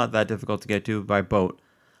still not that difficult to get to by boat.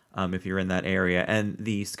 If you're in that area. And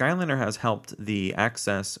the Skyliner has helped the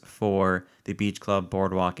access for the Beach Club,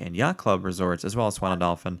 Boardwalk, and Yacht Club resorts, as well as Swan and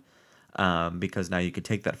Dolphin, because now you could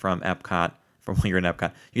take that from Epcot, from when you're in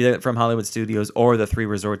Epcot, you get it from Hollywood Studios or the 3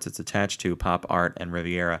 resorts it's attached to, Pop Art and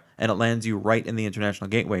Riviera, and it lands you right in the International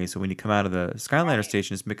Gateway. So when you come out of the Skyliner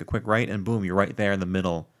station, just make a quick right, and boom, you're right there in the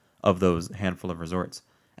middle of those handful of resorts.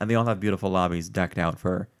 And they all have beautiful lobbies decked out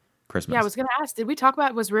for Christmas. Yeah, I was going to ask, did we talk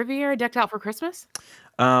about, was Riviera decked out for Christmas?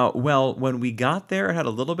 Well, when we got there, it had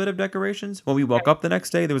a little bit of decorations. When we woke up the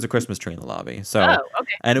next day, there was a Christmas tree in the lobby. So,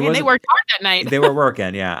 okay. And they worked hard that night. They were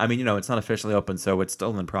working, yeah. I mean, it's not officially open, so it's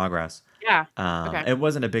still in progress. Yeah. It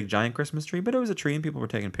wasn't a big, giant Christmas tree, but it was a tree, and people were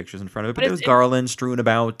taking pictures in front of it. But there was garlands strewn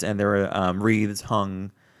about, and there were wreaths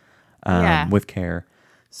hung with care.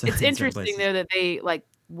 So it's interesting, though, that they, like,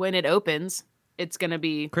 when it opens, it's going to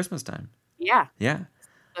be... Christmas time. Yeah. Yeah.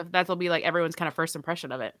 That'll be like everyone's kind of first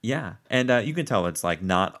impression of it. Yeah. And you can tell it's like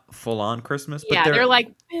not full on Christmas. But they're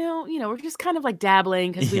like, we're just kind of like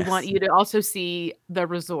dabbling because we want you to also see the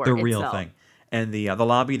resort. The real thing. And the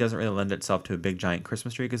lobby doesn't really lend itself to a big giant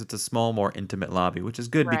Christmas tree because it's a small, more intimate lobby, which is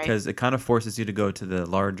good because it kind of forces you to go to the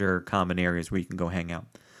larger common areas where you can go hang out.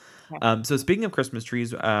 Okay. So speaking of Christmas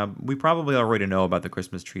trees, we probably already know about the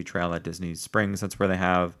Christmas tree trail at Disney Springs. That's where they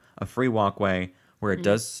have a free walkway where it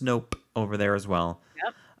does snow over there as well.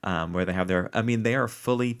 Yep. Where they have they are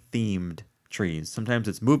fully themed trees. Sometimes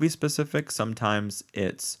it's movie specific, sometimes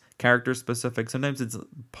it's character specific, sometimes it's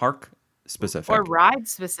park specific. Or ride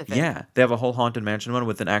specific. Yeah. They have a whole Haunted Mansion one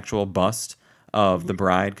with an actual bust of the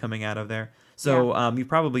bride coming out of there. So you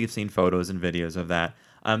probably have seen photos and videos of that.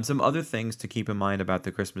 Some other things to keep in mind about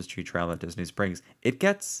the Christmas tree trail at Disney Springs. It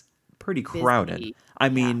gets pretty crowded. Busy. I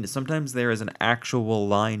mean, sometimes there is an actual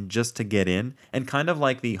line just to get in, and kind of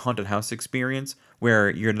like the haunted house experience where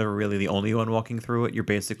you're never really the only one walking through it. You're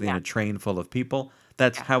basically in a train full of people.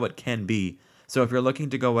 That's how it can be. So if you're looking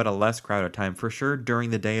to go at a less crowded time, for sure during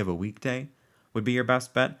the day of a weekday would be your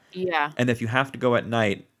best bet. Yeah. And if you have to go at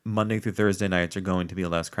night, Monday through Thursday nights are going to be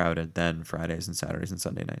less crowded than Fridays and Saturdays and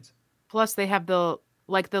Sunday nights. Plus they have the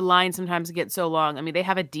line sometimes gets so long. I mean, they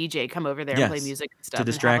have a DJ come over there and play music and stuff. To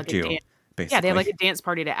distract you. Basically. Yeah, they have like a dance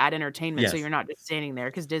party to add entertainment, so you're not just standing there.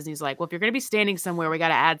 Because Disney's like, well, if you're going to be standing somewhere, we got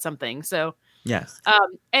to add something. So yes,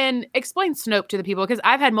 and explain Snope to the people, because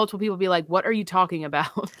I've had multiple people be like, "What are you talking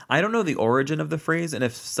about?" I don't know the origin of the phrase, and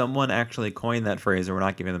if someone actually coined that phrase, and we're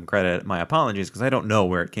not giving them credit, my apologies, because I don't know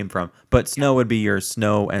where it came from. But snow would be your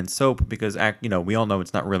snow and soap, because we all know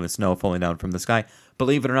it's not really snow falling down from the sky.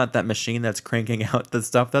 Believe it or not, that machine that's cranking out the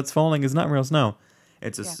stuff that's falling is not real snow.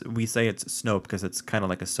 It's we say it's Snope because it's kind of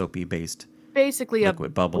like a soapy based, basically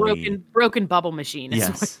liquid, a broken bubble machine.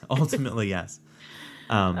 Yes, ultimately yes.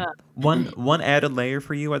 Um, one added layer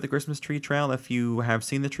for you at the Christmas tree trail, if you have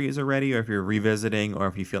seen the trees already, or if you're revisiting, or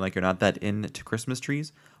if you feel like you're not that into Christmas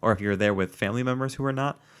trees, or if you're there with family members who are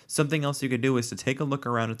not, something else you could do is to take a look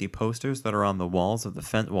around at the posters that are on the walls of the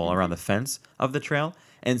fence, around the fence of the trail,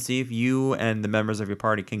 and see if you and the members of your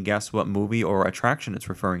party can guess what movie or attraction it's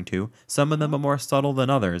referring to. Some of them are more subtle than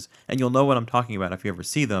others, and you'll know what I'm talking about if you ever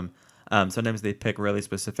see them. Sometimes they pick really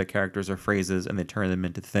specific characters or phrases and they turn them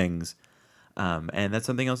into things. And that's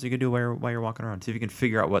something else you can do while you're walking around. See if you can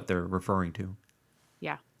figure out what they're referring to.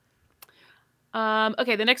 Yeah.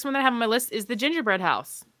 Okay, the next one that I have on my list is the gingerbread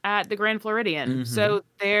house at the Grand Floridian. Mm-hmm. So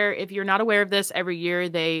there, if you're not aware of this, every year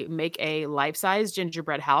they make a life-size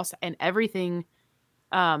gingerbread house, and everything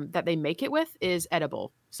that they make it with is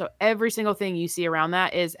edible. So every single thing you see around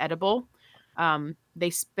that is edible. I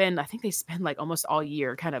think they spend like almost all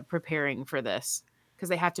year kind of preparing for this because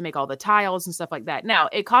they have to make all the tiles and stuff like that. Now,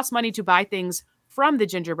 it costs money to buy things from the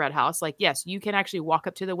gingerbread house. Like, yes, you can actually walk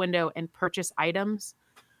up to the window and purchase items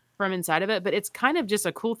from inside of it, but it's kind of just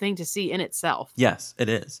a cool thing to see in itself. Yes, it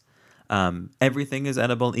is. Everything is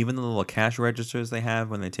edible, even the little cash registers they have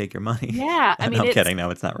when they take your money. Yeah, I mean, no, I'm kidding. No,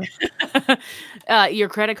 it's not right. Your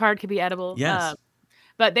credit card could be edible. Yes.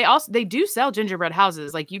 But they do sell gingerbread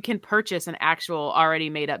houses. Like, you can purchase an actual already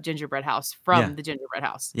made up gingerbread house from the gingerbread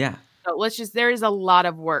house. Yeah. So there is a lot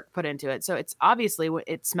of work put into it. So it's obviously,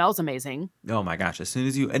 it smells amazing. Oh my gosh! As soon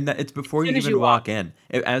as you, and it's before you even walk in,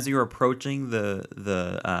 as you're approaching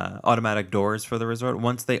the automatic doors for the resort,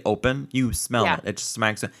 once they open, you smell it. It just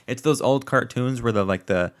smacks it. It's those old cartoons where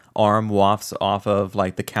the arm wafts off of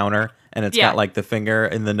like the counter, and it's got like the finger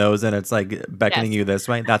in the nose, and it's like beckoning you this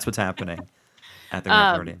way. That's what's happening at the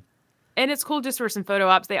Grand Floridian. And it's cool just for some photo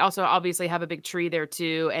ops. They also obviously have a big tree there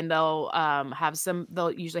too, and they'll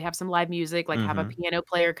usually have some live music, like have a piano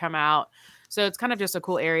player come out. So it's kind of just a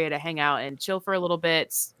cool area to hang out and chill for a little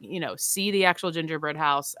bit, see the actual gingerbread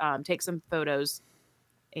house, take some photos,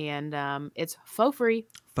 and it's faux free.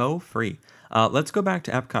 Faux free. Let's go back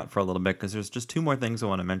to Epcot for a little bit because there's just two more things I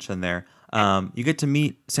want to mention there. You get to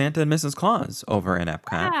meet Santa and Mrs. Claus over in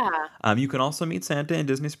Epcot. Yeah. You can also meet Santa in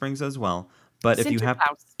Disney Springs as well. But if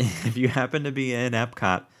you happen to be in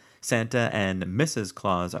Epcot, Santa and Mrs.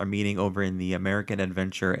 Claus are meeting over in the American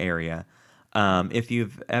Adventure area. If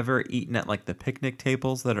you've ever eaten at like the picnic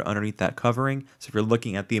tables that are underneath that covering, so if you're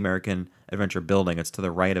looking at the American Adventure building, it's to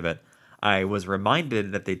the right of it. I was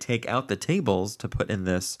reminded that they take out the tables to put in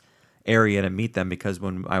this area to meet them because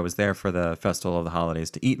when I was there for the Festival of the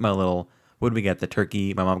Holidays to eat my little, what did we get? The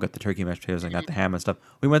turkey. My mom got the turkey mashed potatoes and got the ham and stuff.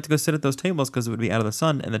 We went to go sit at those tables because it would be out of the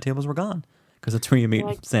sun and the tables were gone. Because it's where you meet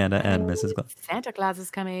Santa and Mrs. Claus. Santa Claus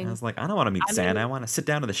is coming. I was like, I don't want to meet Santa. I want to sit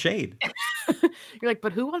down in the shade. You're like,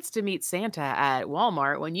 but who wants to meet Santa at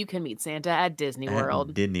Walmart when you can meet Santa at Disney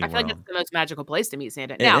World? I feel like it's the most magical place to meet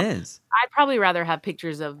Santa. Now, it is. I'd probably rather have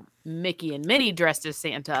pictures of Mickey and Minnie dressed as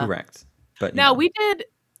Santa. Correct. But now we did.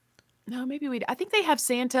 No, maybe we. I think they have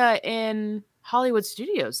Santa in Hollywood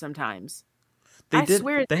Studios sometimes. They did.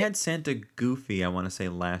 They had Santa Goofy, I want to say,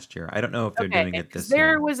 last year. I don't know if they're doing it this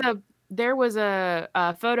year. There was a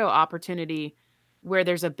photo opportunity where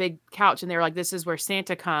there's a big couch, and they were like, "This is where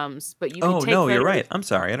Santa comes." But you can take photos. You're right. I'm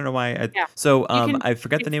sorry. I don't know why. So I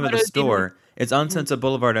forget the name of the store. It's on Sunset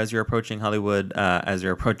Boulevard as you're approaching Hollywood, as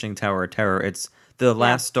you're approaching Tower of Terror. It's the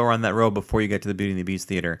last store on that road before you get to the Beauty and the Beast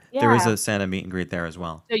Theater. Yeah. There is a Santa meet and greet there as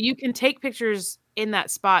well. So you can take pictures in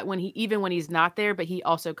that spot when he's not there, but he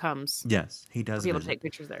also comes. Yes, he does. Be able to take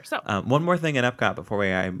pictures there. So one more thing in Epcot before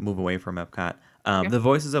I move away from Epcot. The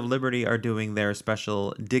Voices of Liberty are doing their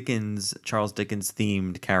special Charles Dickens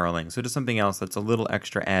themed caroling. So just something else that's a little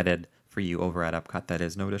extra added for you over at Epcot that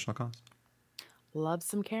is no additional cost. Love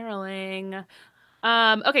some caroling.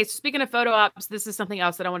 Okay, so speaking of photo ops, this is something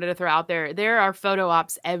else that I wanted to throw out there. There are photo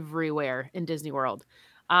ops everywhere in Disney World.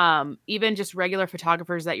 Even just regular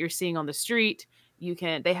photographers that you're seeing on the street.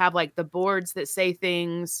 They have like the boards that say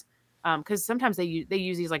things. Because sometimes they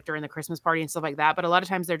use these like during the Christmas party and stuff like that, but a lot of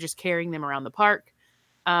times they're just carrying them around the park.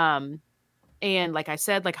 And like I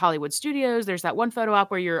said, like Hollywood Studios, there's that one photo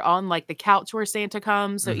op where you're on like the couch where Santa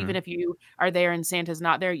comes. So even if you are there and Santa's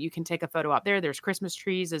not there, you can take a photo op there. There's Christmas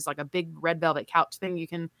trees. There's like a big red velvet couch thing you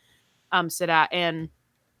can sit at. And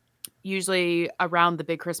usually around the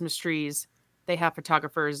big Christmas trees, they have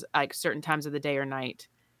photographers like certain times of the day or night,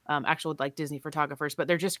 actual like Disney photographers, but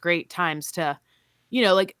they're just great times to,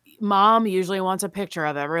 like mom usually wants a picture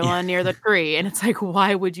of everyone near the tree. And it's like,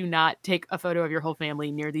 why would you not take a photo of your whole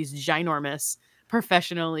family near these ginormous,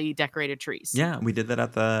 professionally decorated trees? Yeah, we did that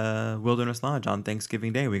at the Wilderness Lodge on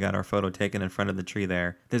Thanksgiving Day. We got our photo taken in front of the tree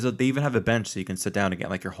there. They even have a bench so you can sit down and get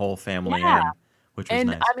like your whole family in, which was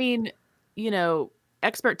nice. I mean,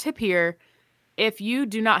 expert tip here, if you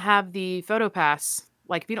do not have the photo pass,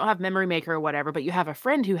 like if you don't have Memory Maker or whatever, but you have a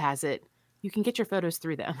friend who has it, you can get your photos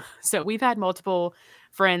through them. So we've had multiple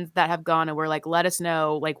friends that have gone and we're like, let us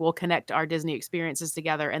know, like we'll connect our Disney experiences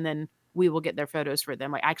together and then we will get their photos for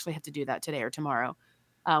them. Like, I actually have to do that today or tomorrow.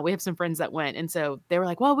 We have some friends that went, and so they were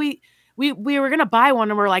like, well, we were gonna buy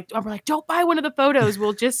one, and we're like, don't buy one of the photos.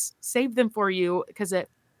 We'll just save them for you because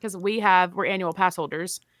we're annual pass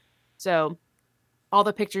holders. So all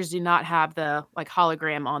the pictures do not have the like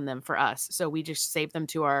hologram on them for us. So we just save them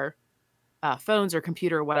to our phones or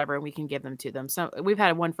computer or whatever, and we can give them to them. So we've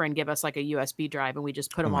had one friend give us like a USB drive, and we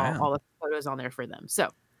just put them all the photos on there for them. So.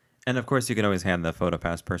 And of course, you can always hand the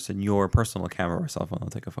PhotoPass person your personal camera or cell phone.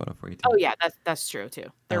 They'll take a photo for you too. Oh yeah, that's true too.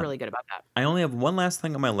 They're really good about that. I only have one last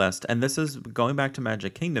thing on my list, and this is going back to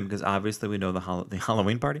Magic Kingdom because obviously we know the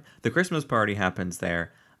Halloween party, the Christmas party happens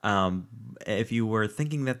there. If you were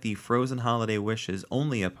thinking that the Frozen Holiday Wish is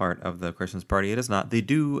only a part of the Christmas party, it is not. They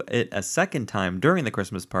do it a second time during the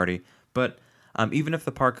Christmas party, but even if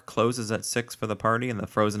the park closes at 6 for the party and the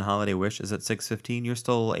Frozen Holiday Wish is at 6:15, you're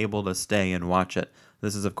still able to stay and watch it.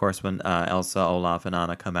 This is, of course, when Elsa, Olaf, and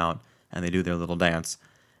Anna come out and they do their little dance,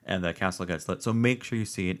 and the castle gets lit. So make sure you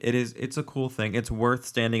see it. It's a cool thing. It's worth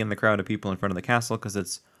standing in the crowd of people in front of the castle because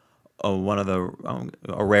it's a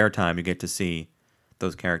rare time you get to see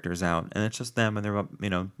those characters out, and it's just them, and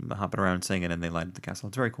they're hopping around singing, and they light up the castle.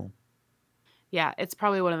 It's very cool. Yeah, it's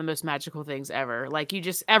probably one of the most magical things ever. Like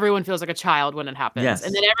everyone feels like a child when it happens, yes.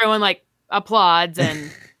 And then everyone like applauds,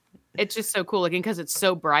 and it's just so cool looking because it's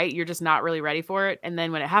so bright. You're just not really ready for it, and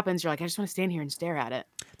then when it happens, you're like, I just want to stand here and stare at it.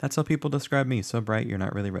 That's how people describe me. So bright, you're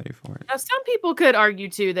not really ready for it. Now, some people could argue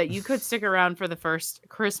too that you could stick around for the first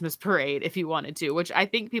Christmas parade if you wanted to, which I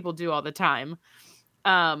think people do all the time,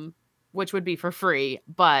 which would be for free,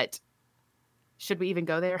 but. Should we even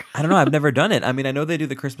go there? I don't know. I've never done it. I mean, I know they do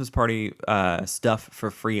the Christmas party stuff for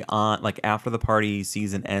free on like after the party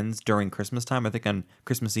season ends during Christmas time. I think on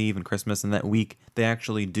Christmas Eve and Christmas and that week they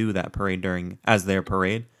actually do that parade as their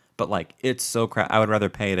parade. But like it's so crowded. I would rather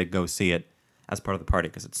pay to go see it as part of the party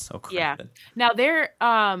because it's so crowded. Yeah. Now they're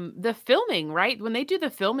the filming, right? When they do the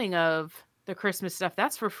filming of the Christmas stuff,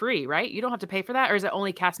 that's for free, right? You don't have to pay for that, or is it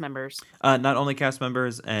only cast members? Not only cast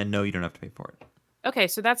members, and no, you don't have to pay for it. Okay,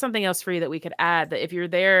 so that's something else free that we could add, that if you're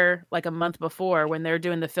there like a month before when they're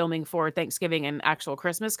doing the filming for Thanksgiving and actual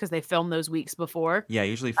Christmas, because they film those weeks before. Yeah,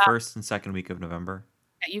 usually first and second week of November.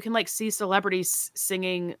 You can like see celebrities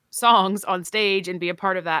singing songs on stage and be a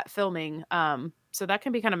part of that filming. So that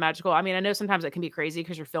can be kind of magical. I mean, I know sometimes it can be crazy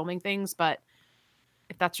because you're filming things, but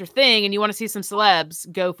if that's your thing and you want to see some celebs,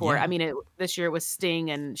 go for it. I mean, this year it was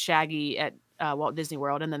Sting and Shaggy at Walt Disney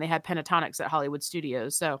World, and then they had Pentatonics at Hollywood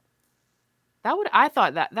Studios. So I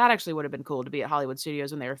thought that actually would have been cool to be at Hollywood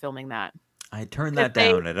Studios when they were filming that. I turned that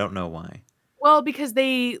down. I don't know why. Well, because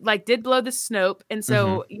they like did blow the Snope, and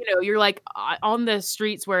so you're like on the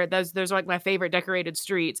streets where there's like my favorite decorated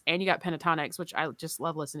streets, and you got Pentatonics, which I just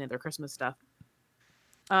love listening to their Christmas stuff.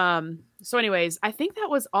 So anyways, I think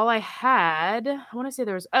that was all I had. I want to say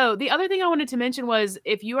the other thing I wanted to mention was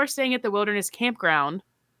if you are staying at the Wilderness Campground,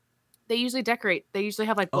 they usually decorate. They usually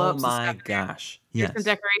have like blow-ups. Oh my gosh. Yes. There's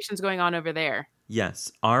some decorations going on over there.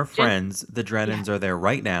 Yes. Our friends, the Drennans, are there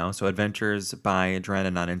right now. So Adventures by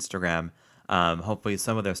Drennan on Instagram. Hopefully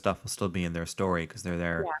some of their stuff will still be in their story because they're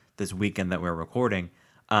there this weekend that we're recording.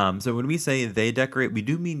 So when we say they decorate, we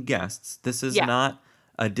do mean guests. This is not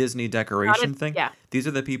a Disney decoration thing. Yeah. These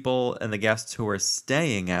are the people and the guests who are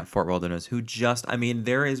staying at Fort Wilderness who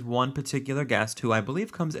there is one particular guest who I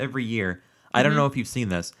believe comes every year. I don't know if you've seen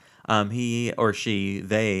this. He or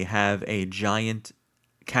they have a giant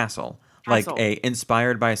castle. Like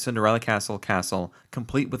inspired by a Cinderella castle,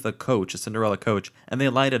 complete with a Cinderella coach, and they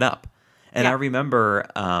light it up. And I remember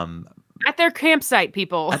at their campsite,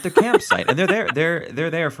 people. At their campsite, and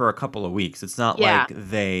they're there for a couple of weeks. It's not like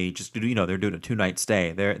they just they're doing a 2-night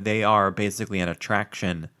stay. They are basically an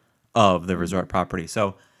attraction of the resort property.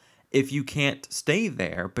 So if you can't stay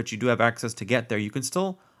there, but you do have access to get there, you can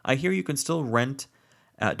still rent.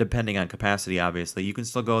 Depending on capacity, obviously, you can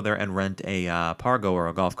still go there and rent a Pargo or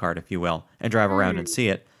a golf cart, if you will, and drive around and see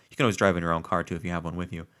it. You can always drive in your own car too if you have one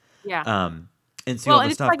with you. Yeah. And see all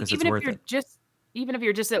the stuff because it's worth it. Even if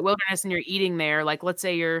you're just at Wilderness and you're eating there, like let's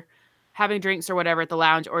say you're having drinks or whatever at the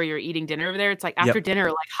lounge, or you're eating dinner over there, it's like after dinner,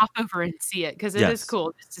 like hop over and see it because it is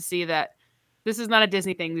cool just to see that. This is not a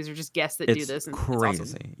Disney thing. These are just guests that do this. And crazy.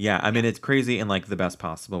 It's awesome. Yeah, I mean, it's crazy in like the best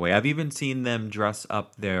possible way. I've even seen them dress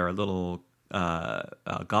up their little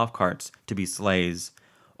golf carts to be sleighs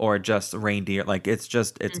or just reindeer. Like it's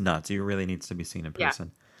nuts. You really needs to be seen in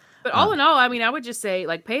person. But all in all, I mean, I would just say,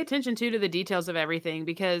 like, pay attention to the details of everything,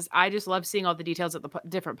 because I just love seeing all the details at the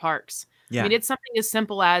different parks. Yeah. I mean, it's something as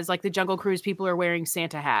simple as, like, the Jungle Cruise people are wearing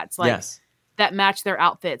Santa hats, like, Yes. that match their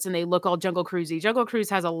outfits, and they look all Jungle Cruisy. Jungle Cruise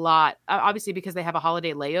has a lot, obviously, because they have a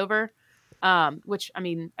holiday layover, which, I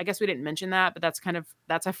mean, I guess we didn't mention that, but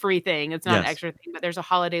that's a free thing. It's not an Yes. extra thing, but there's a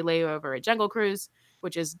holiday layover at Jungle Cruise,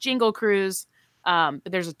 which is Jingle Cruise. But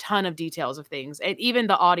there's a ton of details of things, and even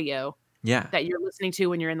the audio Yeah. that you're listening to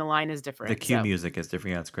when you're in the line is different. The cue music is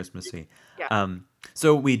different. Yeah, it's Christmassy. Yeah.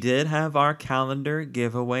 So we did have our calendar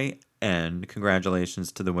giveaway, and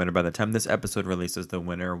congratulations to the winner. By the time this episode releases, the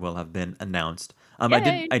winner will have been announced.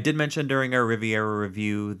 Yay! I did mention during our Riviera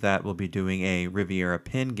review that we'll be doing a Riviera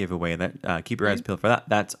pin giveaway. That keep your eyes peeled for that.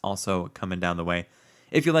 That's also coming down the way.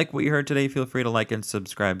 If you like what you heard today, feel free to like and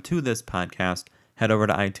subscribe to this podcast. Head over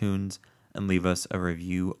to iTunes and leave us a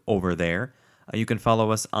review over there. You can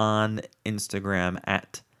follow us on Instagram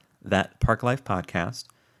at That Park Life Podcast,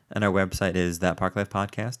 and our website is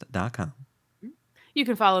thatparklifepodcast.com. You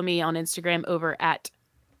can follow me on Instagram over at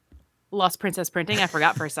Lost Princess Printing. I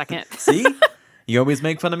forgot for a second. See? You always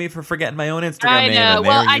make fun of me for forgetting my own Instagram I name, know. and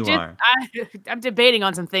Well, there you are. I'm debating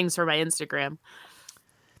on some things for my Instagram.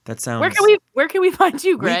 That sounds... Where can we find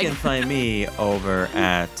you, Greg? You can find me over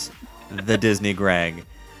at the Disney Greg.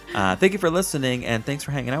 Thank you for listening, and thanks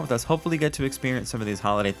for hanging out with us. Hopefully you get to experience some of these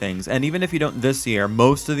holiday things. And even if you don't this year,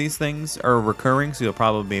 most of these things are recurring, so you'll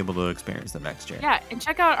probably be able to experience them next year. Yeah, and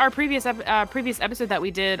check out our previous episode that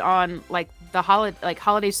we did on like the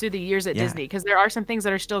holidays through the years at Disney, because there are some things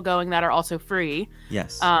that are still going that are also free.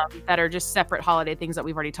 Yes. That are just separate holiday things that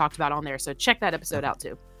we've already talked about on there. So check that episode out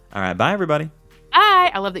too. All right, bye everybody.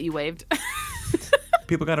 Bye. I love that you waved.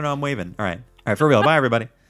 People got to know I'm waving. All right, for real. Bye everybody.